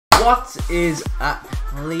What is up,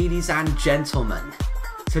 ladies and gentlemen?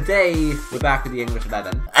 Today, we're back with the English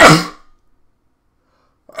 11.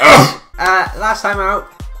 Last time out,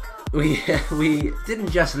 we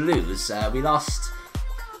didn't just lose, we lost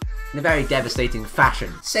in a very devastating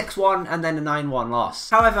fashion. 6-1 and then a 9-1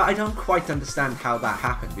 loss. However, I don't quite understand how that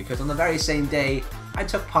happened, because on the very same day, I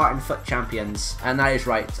took part in Foot Champions, and that is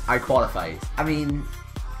right, I qualified. I mean,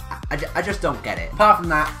 I just don't get it. Apart from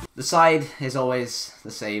that, the side is always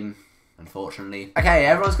the same, unfortunately. Okay,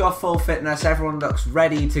 everyone's got full fitness, everyone looks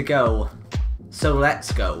ready to go. So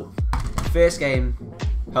let's go. First game,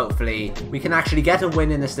 hopefully, we can actually get a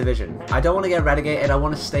win in this division. I don't want to get relegated, I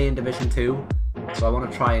want to stay in Division 2. So I want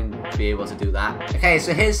to try and be able to do that. Okay,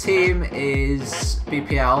 so his team is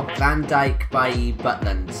BPL. Van Dijk, MattJE,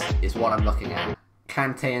 Butland is what I'm looking at.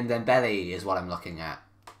 Kante and Dembele is what I'm looking at.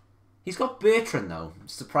 He's got Bertrand though.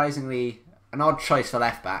 Surprisingly, an odd choice for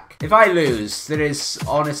left back. If I lose, there is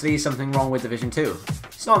honestly something wrong with Division 2.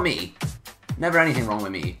 It's not me. Never anything wrong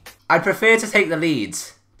with me. I'd prefer to take the lead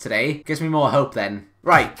today. Gives me more hope then.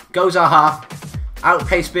 Right, go Zaha.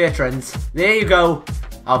 Outpace Bertrand. There you go.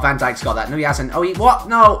 Oh, Van Dijk's got that. No, he hasn't. Oh, what?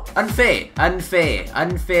 No. Unfair. Unfair.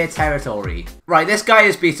 Unfair territory. Right, this guy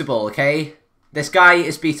is beatable, okay? This guy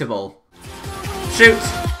is beatable. Shoot.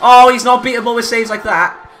 Oh, he's not beatable with saves like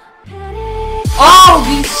that. Oh,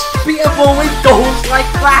 he's beatable with goals like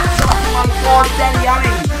that. Oh my god,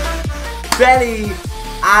 Dele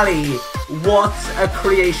Alli, what a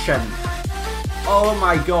creation. Oh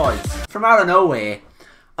my god. From out of nowhere,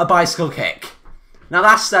 a bicycle kick. Now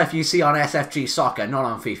that's stuff you see on SFG Soccer, not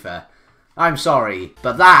on FIFA. I'm sorry,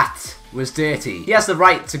 but that was dirty. He has the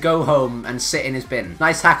right to go home and sit in his bin.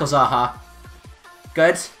 Nice tackle, Zaha.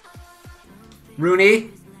 Good.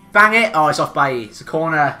 Rooney. Bang it. Oh, it's off by E. It's a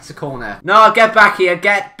corner. It's a corner. No, get back here.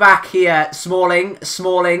 Get back here. Smalling.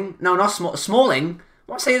 Smalling. No, not Smalling.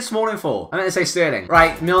 What am I saying Smalling for? I meant to say Sterling.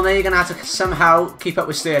 Right, Milner, you're going to have to somehow keep up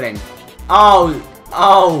with Sterling. Oh.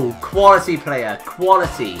 Oh, quality player.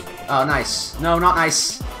 Quality. Oh, nice. No, not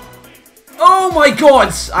nice. Oh my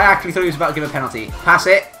god! I actually thought he was about to give a penalty. Pass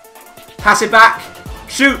it. Pass it back.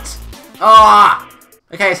 Shoot. Ah!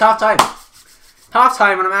 Okay, it's half time. Half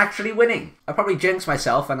time and I'm actually winning. I probably jinxed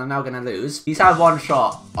myself and I'm now going to lose. He's had one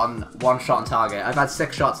shot on target. I've had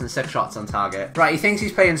 6 shots and 6 shots on target. Right, he thinks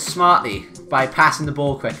he's playing smartly by passing the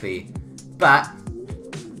ball quickly. But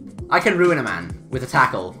I can ruin a man with a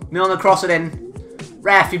tackle. Milner, cross it in.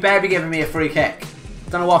 Ref, you better be giving me a free kick.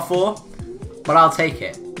 Don't know what for, but I'll take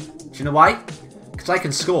it. Do you know why? Because I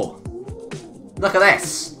can score. Look at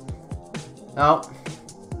this. Oh.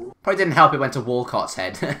 Probably didn't help it went to Walcott's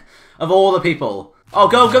head. Of all the people. Oh,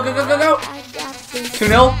 go, go, go, go, go, go.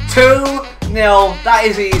 2-0. 2-0. That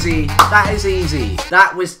is easy. That is easy.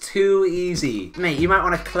 That was too easy. Mate, you might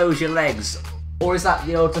want to close your legs. Or is that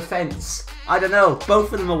your defense? I don't know.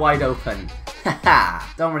 Both of them are wide open. Haha.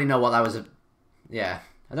 Don't really know what that was. Yeah.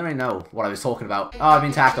 I don't really know what I was talking about. Oh, I've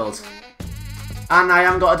been tackled. And I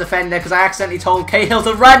haven't got a defender because I accidentally told Cahill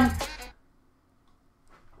to run.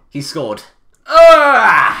 He scored.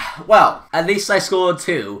 Well, at least I scored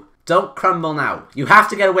 2. Don't crumble now. You have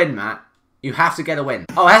to get a win, Matt. You have to get a win.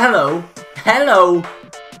 Oh, hello. Hello.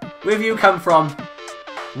 Where have you come from?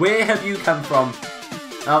 Where have you come from?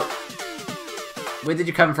 Oh. Where did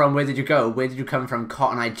you come from? Where did you go? Where did you come from,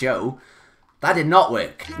 Cotton Eye Joe? That did not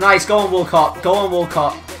work. Nice. Go on, Walcott. Go on,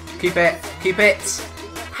 Walcott. Keep it. Keep it.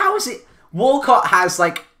 How is it? Walcott has,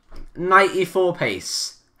 like, 94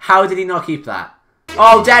 pace. How did he not keep that?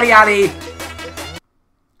 Oh, Dele Alli.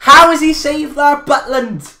 How has he saved that,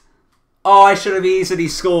 Butland? Oh, I should have easily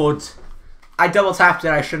scored. I double tapped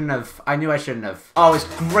it. I shouldn't have. I knew I shouldn't have. Oh, it's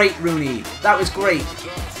great, Rooney. That was great.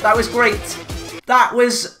 That was great. That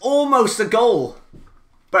was almost a goal.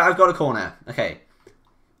 But I've got a corner. Okay.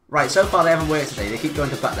 Right, so far they haven't worked today. They keep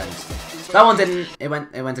going to Butland. That one didn't. It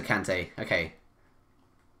went to Kante. Okay.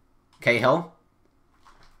 Cahill.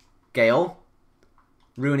 Gale.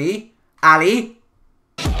 Rooney. Ali.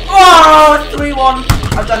 Oh, 3-1.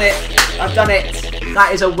 I've done it. I've done it.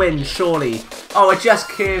 That is a win, surely. Oh, it just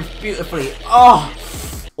curved beautifully. Oh,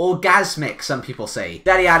 orgasmic, some people say.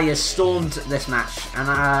 Dele Alli has stormed this match. And,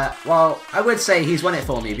 well, I would say he's won it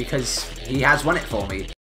for me because he has won it for me.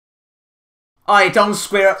 Oi, don't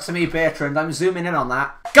square up to me, Bertrand. I'm zooming in on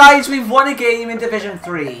that. Guys, we've won a game in Division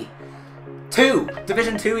 3. 2.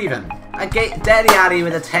 Division 2 even. Dele Alli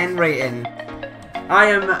with a 10 rating. I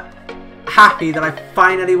am happy that I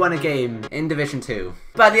finally won a game in Division 2.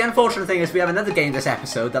 But the unfortunate thing is we have another game this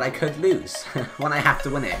episode that I could lose when I have to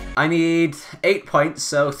win it. I need 8 points,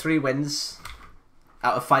 so 3 wins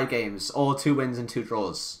out of 5 games. Or 2 wins and 2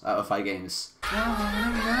 draws out of 5 games.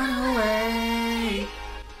 Run away.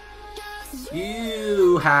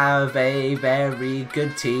 have a very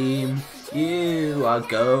good team. You are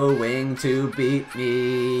going to beat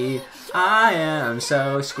me. I am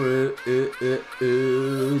so screwed.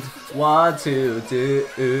 What to do?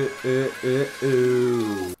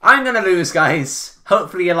 I'm gonna lose, guys.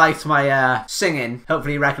 Hopefully you liked my singing.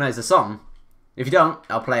 Hopefully you recognise the song. If you don't,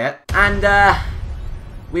 I'll play it. And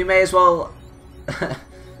we may as well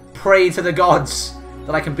pray to the gods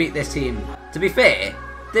that I can beat this team. To be fair,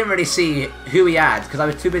 didn't really see who he had because I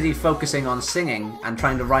was too busy focusing on singing and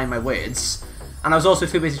trying to rhyme my words. And I was also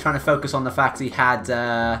too busy trying to focus on the fact he had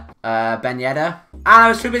Benetta. And I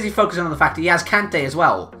was too busy focusing on the fact he has Kante as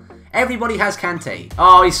well. Everybody has Kante.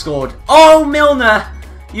 Oh, he scored. Oh, Milner!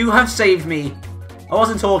 You have saved me. I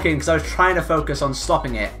wasn't talking because I was trying to focus on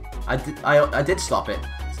stopping it. I did stop it,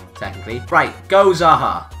 technically. Right, go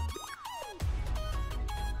Zaha.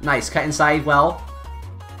 Nice, cut inside well.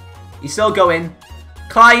 He's still going.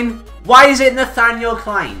 Klein. Why is it Nathaniel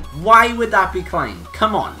Klein? Why would that be Klein?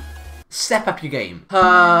 Come on. Step up your game.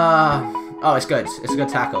 Oh, it's good. It's a good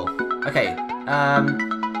tackle. Okay.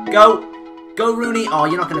 Go. Go, Rooney. Oh,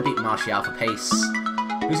 you're not going to beat Martial for pace.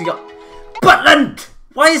 Who's he got? Butland!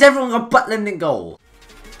 Why has everyone got Butland in goal?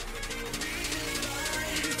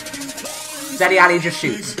 Dele Alli just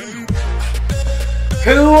shoots.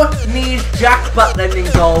 Who needs Jack Butland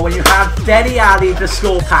in goal when you have Dele Alli to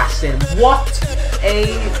score past him? What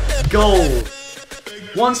a goal.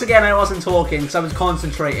 Once again, I wasn't talking because I was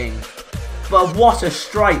concentrating. But what a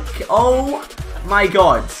strike. Oh my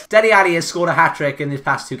god. Dele Alli has scored a hat-trick in his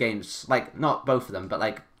past 2 games. Like, not both of them, but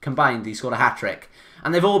like combined he scored a hat-trick.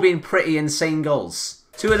 And they've all been pretty insane goals.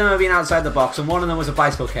 2 of them have been outside the box and 1 of them was a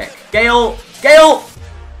bicycle kick. Gale! Gale!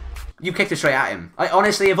 You kicked it straight at him. Like,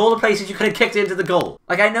 honestly, of all the places you could have kicked it into the goal.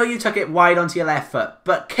 Like, I know you took it wide onto your left foot,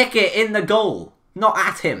 but kick it in the goal. Not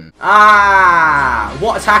at him. Ah!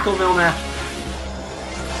 What a tackle, Milner.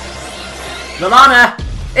 Lallana!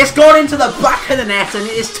 It's gone into the back of the net and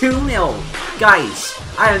it is 2-0. Guys,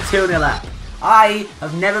 I am 2-0 up. I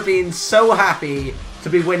have never been so happy to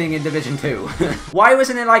be winning in Division 2. Why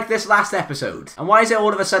wasn't it like this last episode? And why is it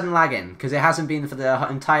all of a sudden lagging? Because it hasn't been for the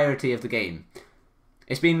entirety of the game.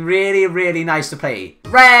 It's been really, really nice to play.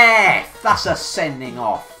 Ref! That's a sending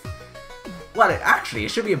off. Well, actually,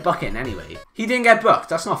 it should be a bucket anyway. He didn't get booked.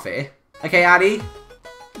 That's not fair. Okay, Addy.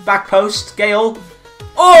 Back post. Gale.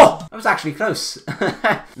 Oh! That was actually close.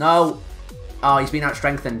 No. Oh, he's been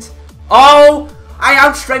out-strengthened. Oh! I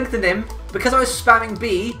out-strengthened him. Because I was spamming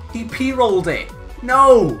B, he P-rolled it.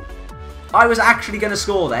 No! I was actually going to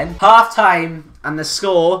score then. Half-time, and the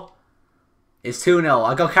score is 2-0.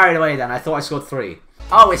 I got carried away then. I thought I scored 3.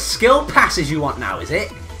 Oh, it's skill passes you want now, is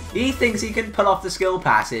it? He thinks he can pull off the skill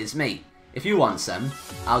passes. Mate, if you want some,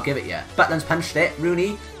 I'll give it you. Butland's punched it.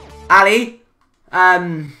 Rooney. Ali.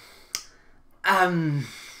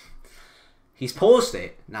 He's paused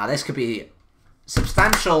it. Now, this could be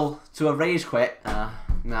substantial to a rage quit.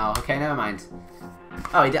 No. Okay, never mind.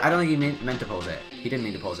 Oh, I don't think he meant to pause it. He didn't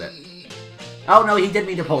mean to pause it. Oh, no, he did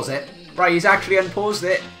mean to pause it. Right, he's actually unpaused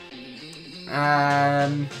it.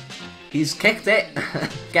 He's kicked it.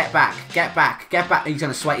 Get back, get back, get back. He's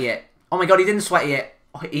going to sweaty it. Oh my god, he didn't sweaty it.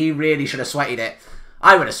 He really should have sweated it.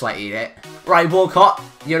 I would have sweated it. Right, Walcott,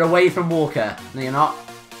 you're away from Walker. No, you're not.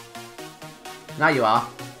 Now you are.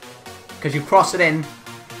 Because you crossed it in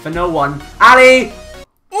for no one. Ali!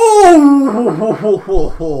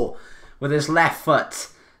 Ooh! With his left foot.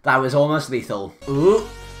 That was almost lethal. Ooh.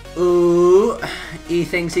 Ooh. He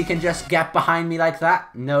thinks he can just get behind me like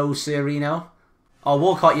that? No, Sirino. Oh,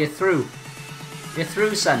 Walcott, you're through. You're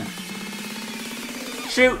through, son.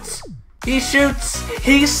 Shoots. He shoots.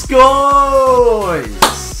 He scores.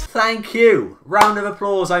 Thank you. Round of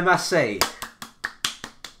applause, I must say.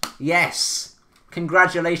 Yes.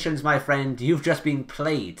 Congratulations, my friend. You've just been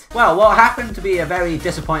played. Well, what happened to be a very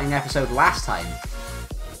disappointing episode last time,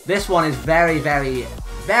 this one is very, very,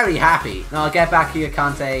 very happy. Now, get back here,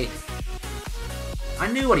 Kante. I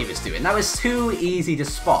knew what he was doing. That was too easy to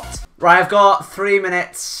spot. Right, I've got 3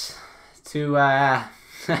 minutes to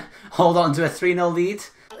hold on to a 3-0 lead.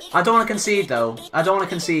 I don't want to concede, though. I don't want to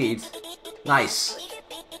concede. Nice.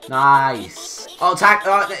 Nice. Oh, attack.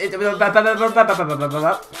 Go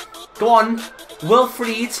on.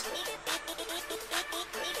 Wilfried.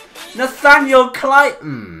 Nathaniel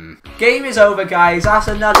Klein. Game is over, guys. That's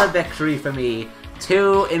another victory for me.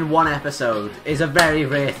 2 in 1 episode is a very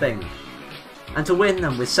rare thing. And to win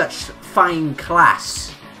them with such fine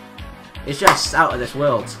class is just out of this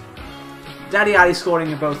world. Dele Alli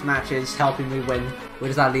scoring in both matches, helping me win. Where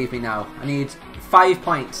does that leave me now? I need 5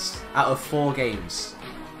 points out of 4 games.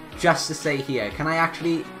 Just to stay here. Can I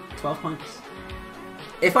actually... 12 points?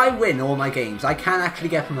 if I win all my games, I can actually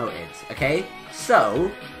get promoted, okay?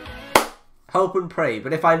 So, hope and pray.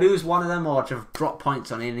 But if I lose one of them or just drop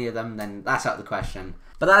points on any of them, then that's out of the question.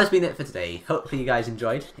 But that has been it for today. Hopefully you guys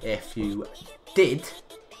enjoyed. If you did,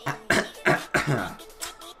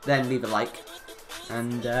 then leave a like.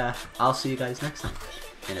 And I'll see you guys next time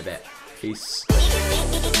in a bit. Peace.